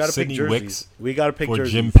want to We switch gotta pick Sidney jerseys. Wicks We gotta pick for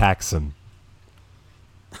jerseys. Jim Paxson.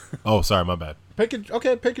 Oh, sorry, my bad. Pick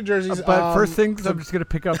your jerseys. But first things, I'm just gonna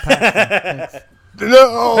pick up Paxton. Thanks.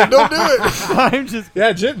 No, don't do it. I'm just.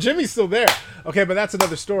 Yeah, Jimmy's still there. Okay, but that's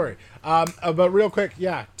another story. But real quick,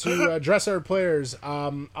 to address our players,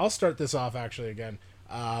 I'll start this off actually again.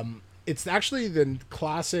 It's actually the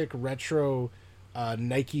classic retro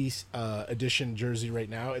Nike edition jersey right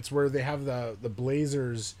now. It's where they have the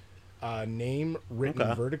Blazers name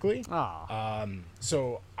written vertically. Aw.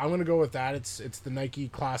 So I'm gonna go with that. It's the Nike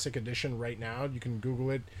Classic Edition right now. You can Google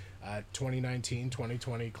it.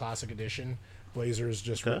 2019-2020 Classic Edition. Blazers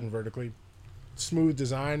just written vertically. Smooth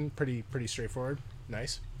design, pretty straightforward.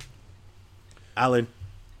 Nice. Alan,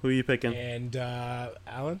 who are you picking? And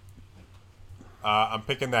Alan. I'm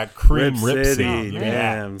picking that cream Rip City. City. Yeah.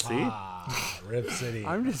 Damn, see? Rip City.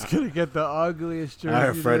 I'm just gonna get the ugliest jersey. All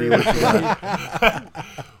right, Freddie, there what is. you got?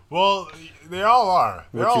 Well, they all are.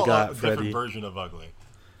 They're What you all got, a Freddie? different version of ugly.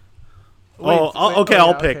 Okay, yeah,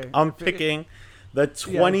 I'll pick. okay. I'm picking the it's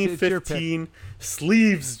your pick. 2015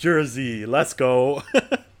 sleeves jersey. Let's go.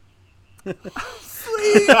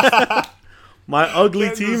 My ugly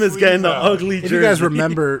Get the team is getting the sleeves out. ugly If jersey. you guys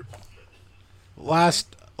remember,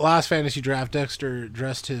 last fantasy draft, Dexter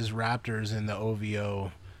dressed his Raptors in the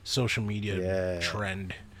OVO social media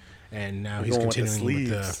trend, and now he's going with the continuing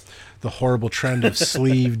with sleeves. the horrible trend of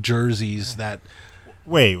sleeve jerseys that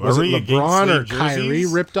Wait, was are it we LeBron or against sleeve Kyrie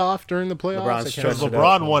jerseys? ripped off during the playoffs? LeBron I can't stretched remember. it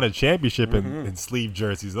LeBron won a championship in sleeve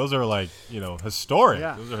jerseys. Those are like, historic.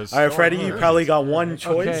 Yeah. Those are All historic right, Freddie, you jerseys. probably got one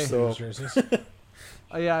choice. Okay. So Jerseys.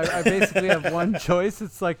 Yeah, I basically have one choice.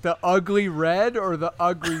 It's like the ugly red or the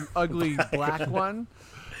ugly black one.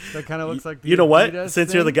 That kind of looks like the you know what? Adidas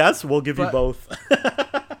Since you're the thing. guest, we'll give you But- both.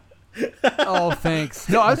 Oh, thanks.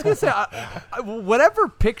 No, I was gonna say whatever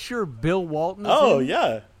picture Bill Walton is Oh in,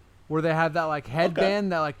 yeah, where they have that like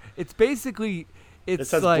headband that like it's basically it's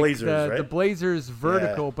says like Blazers, the right? Blazers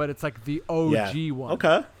vertical, but it's like the OG yeah. one.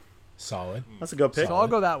 Okay, Solid. that's a good pick. So I'll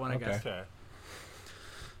go that one, I Okay. guess. Okay.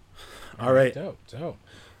 All right. Dope.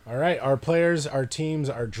 All right, our teams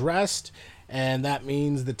are dressed, and that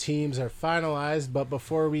means the teams are finalized. But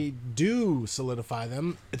before we do solidify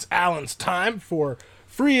them, it's Alan's time for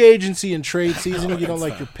free agency and trade season. You don't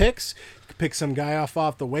like your picks, you can pick some guy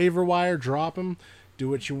off the waiver wire, drop him, do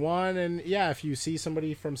what you want. And, if you see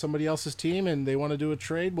somebody from somebody else's team and they want to do a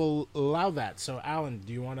trade, we'll allow that. So, Alan,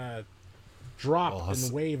 do you want to drop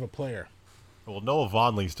and waive a player? Well, Noah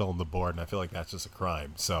Vonleh's still on the board, and I feel like that's just a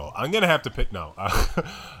crime. So I'm gonna have to pick. No,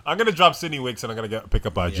 I'm gonna drop Sidney Wicks, and I'm gonna pick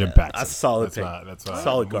up Jim Paxson. that's a solid that's pick. That's a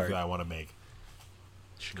Solid move guard. that I want to make.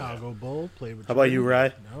 Chicago Bull, played with How about you,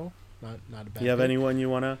 Rye? No, not a bad Do you have pick. anyone you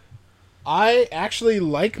wanna? I actually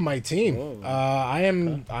like my team. I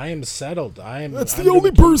am settled. That's I'm the only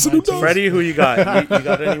gonna keep person my who team. does. Freddie, who you got? You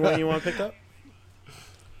got anyone you want to pick up?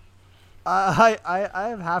 I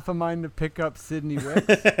have half a mind to pick up Sidney Wicks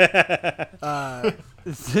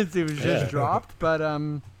since he was just dropped, but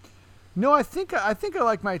no, I think I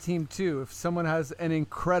like my team too. If someone has an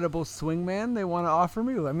incredible swingman they want to offer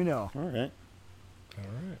me, let me know. All right.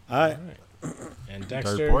 All right. And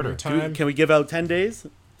Dexter, Porter. your time. Can we give out 10 days?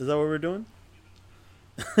 Is that what we're doing?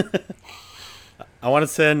 I want to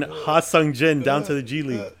send Ha Sung Jin down to the G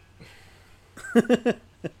League. I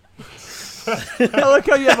like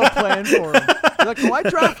how you have a plan for him. You're like, oh, I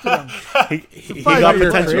drafted him. He What got about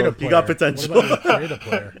your potential. creative He got player? potential. What about your creative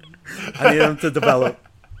player? I need him to develop.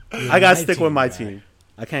 I got to my stick with team my guy. team.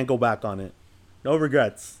 I can't go back on it. No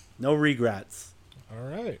regrets. No regrets. All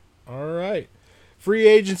right. Free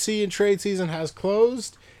agency and trade season has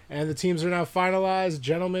closed, and the teams are now finalized.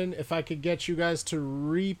 Gentlemen, if I could get you guys to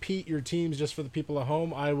repeat your teams just for the people at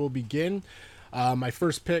home, I will begin. My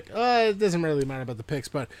first pick, it doesn't really matter about the picks,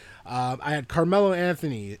 but I had Carmelo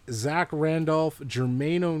Anthony, Zach Randolph,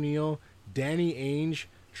 Jermaine O'Neal, Danny Ainge,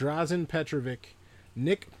 Drazen Petrovic,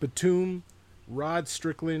 Nick Batum, Rod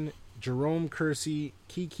Strickland, Jerome Kersey,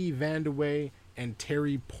 Kiki Vandeweghe, and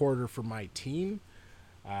Terry Porter for my team.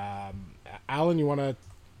 Alan, you want to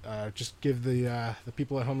just give the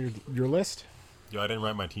people at home your list? Yo, I didn't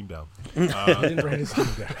write my team down. I didn't write his team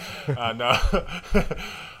down. No.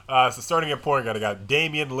 So starting at point guard, I got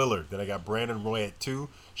Damian Lillard. Then I got Brandon Roy at 2.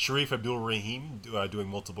 Sharif Abdul-Rahim doing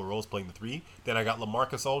multiple roles, playing the 3. Then I got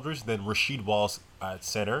LaMarcus Aldridge. Then Rasheed Wallace at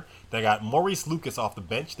center. Then I got Maurice Lucas off the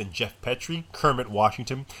bench. Then Jeff Petrie, Kermit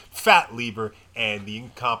Washington, Fat Lever, and the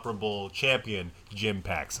incomparable champion, Jim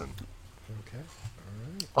Paxson. Okay.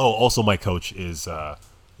 Oh, also my coach is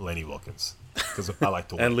Lenny Wilkins, because I like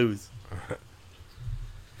to win. And lose.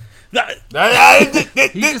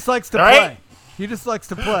 He just likes to All play. right. He just likes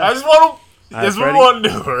to I play. just want to. All That's right, what I want to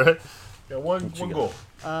do. All right. Got one goal.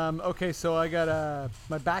 Okay, so I got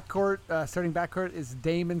my backcourt, starting backcourt is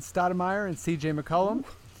Damon Stoudemire and C.J. McCollum.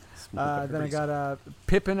 Then I got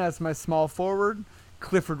Pippen as my small forward,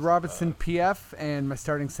 Clifford Robinson, PF, and my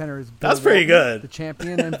starting center is Bill That's pretty Walton, good. the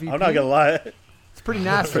champion MVP. I'm not going to lie. It's pretty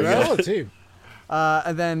nasty, Well, right? team.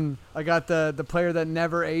 And then I got the player that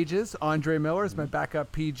never ages, Andre Miller is my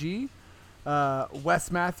backup PG.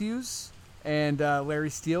 Wes Matthews and Larry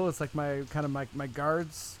Steele is like my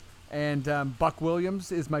guards. And Buck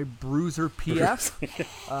Williams is my bruiser PF,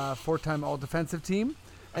 4-time all-defensive team.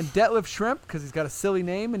 And Detlef Shrimp, because he's got a silly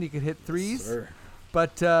name and he could hit threes. Sir.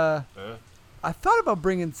 But I thought about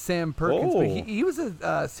bringing Sam Perkins, but Oh. he was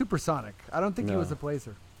a supersonic. I don't think he No. was a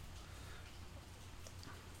Blazer.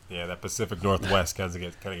 Yeah, that Pacific Northwest kind of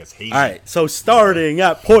gets hazy. All right, so starting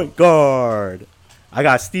at point guard, I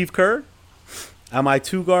got Steve Kerr. At my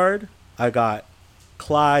 2 guard, I got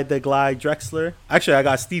Clyde the Glide Drexler. Actually, I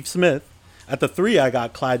got Steve Smith. At the 3, I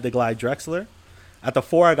got Clyde the Glide Drexler. At the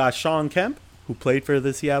 4, I got Sean Kemp, who played for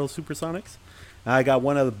the Seattle Supersonics. And I got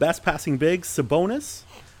one of the best passing bigs, Sabonis.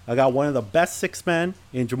 I got one of the best 6-men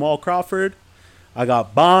in Jamal Crawford. I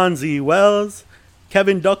got Bonzi Wells,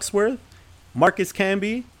 Kevin Ducksworth, Marcus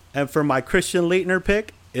Camby, and for my Christian Leitner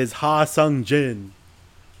pick is Ha Sung Jin.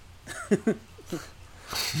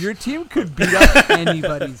 Your team could beat up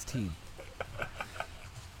anybody's team.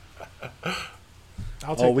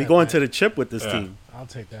 I'll take Oh, we that going bet. to the chip with this Yeah. team. I'll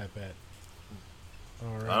take that bet.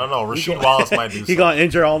 All right. I don't know. Rasheed Wallace might do He something. gonna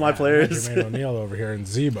injure all my players. Jermaine O'Neal over here in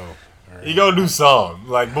Zebo. All right. He gonna do something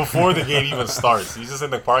like before the game even starts. He's just in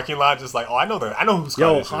the parking lot, just like, oh, I know who's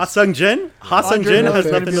Yo, this Ha is. Sung Jin? Ha Sung Andre Jin Miller's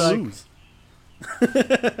has gonna nothing be to like- lose.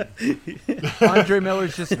 Andre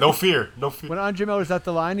Miller's just No fear. when Andre Miller's at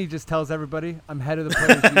the line, he just tells everybody, "I'm head of the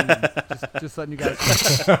players union." Just letting you guys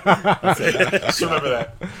know. Just remember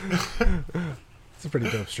that. It's a pretty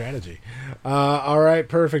dope strategy. All right,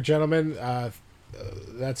 perfect, gentlemen.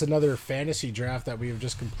 That's another fantasy draft that we have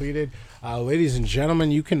just completed. Ladies and gentlemen,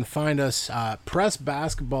 you can find us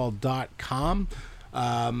pressbasketball.com.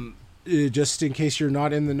 Just in case you're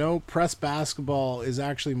not in the know, Press Basketball is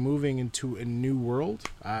actually moving into a new world.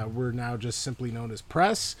 We're now just simply known as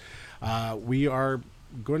Press. We are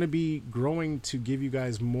going to be growing to give you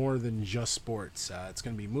guys more than just sports. It's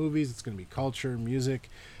going to be movies, it's going to be culture, music.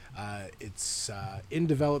 It's in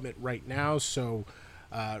development right now, so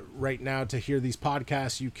right now to hear these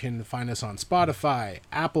podcasts, you can find us on Spotify,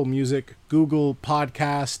 Apple Music, Google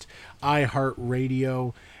Podcast,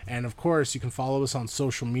 iHeartRadio, and of course you can follow us on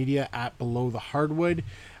social media at Below the Hardwood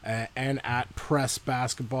and at Press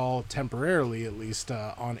Basketball, temporarily at least,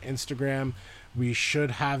 on Instagram. We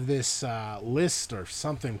should have this list or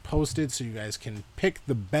something posted so you guys can pick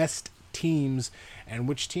the best teams and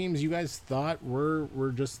which teams you guys thought were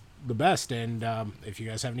just the best, and if you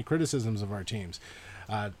guys have any criticisms of our teams.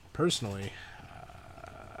 Personally,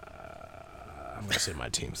 I'm gonna say my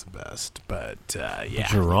team's the best, but yeah.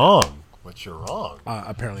 But you're wrong.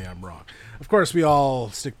 Apparently, I'm wrong. Of course, we all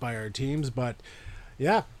stick by our teams, but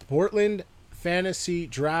yeah, Portland Fantasy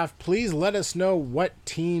Draft. Please let us know what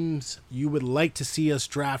teams you would like to see us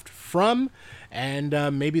draft from, and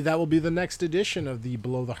maybe that will be the next edition of the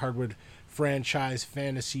Below the Hardwood franchise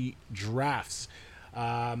fantasy drafts.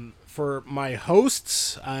 For my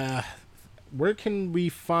hosts, where can we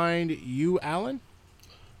find you, Alan?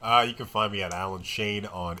 You can find me at Alan Shane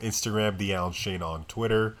on Instagram, the Alan Shane on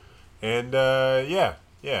Twitter, and yeah,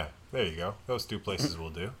 there you go. Those two places will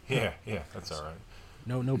do. Yeah, that's all right.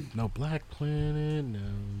 No Black Planet. No,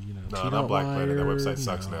 No, not Black Planet. That website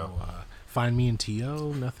sucks now. Find me in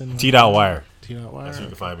TO. Nothing. T.Wire. T.Wire. That's where you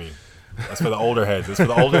can find me. That's for the older heads. That's for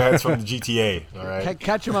the older heads from the GTA. All right.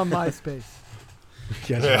 Catch him on MySpace.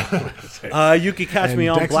 You can catch me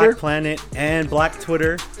on Dexter? Black Planet and Black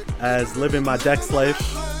Twitter as Living My Dex Life.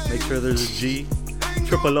 Make sure there's a G.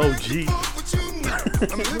 Triple OG. Play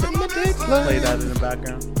that in the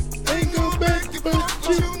background.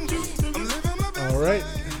 All right.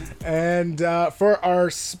 And for our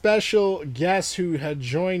special guest who had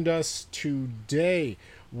joined us today,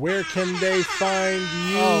 where can they find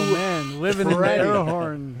you? Oh man, living in the Freddie?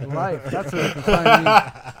 Airhorn life. That's where you can find me.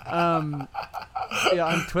 Yeah,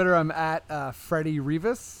 on Twitter I'm at Freddie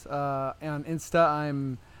Rivas. On Insta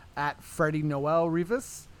I'm at Freddie Noel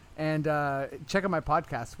Rivas. And check out my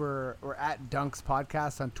podcast. We're at Dunks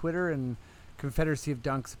Podcast on Twitter and Confederacy of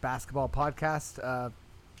Dunks Basketball Podcast.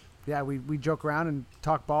 Yeah, we joke around and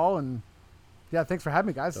talk ball, and yeah, thanks for having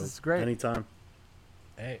me, guys. This is great. Anytime.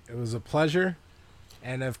 Hey, it was a pleasure.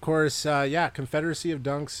 And of course, Confederacy of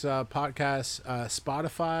Dunks podcast,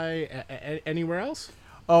 Spotify, anywhere else?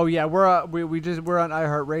 Oh yeah, we're on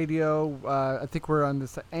iHeartRadio. I think we're on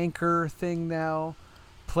this Anchor thing now,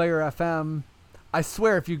 Player FM. I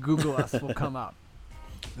swear, if you Google us, we'll come up.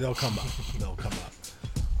 They'll come up.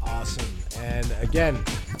 Awesome. And again,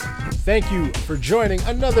 thank you for joining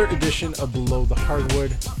another edition of Below the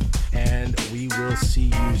Hardwood, and we will see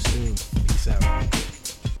you soon. Peace out.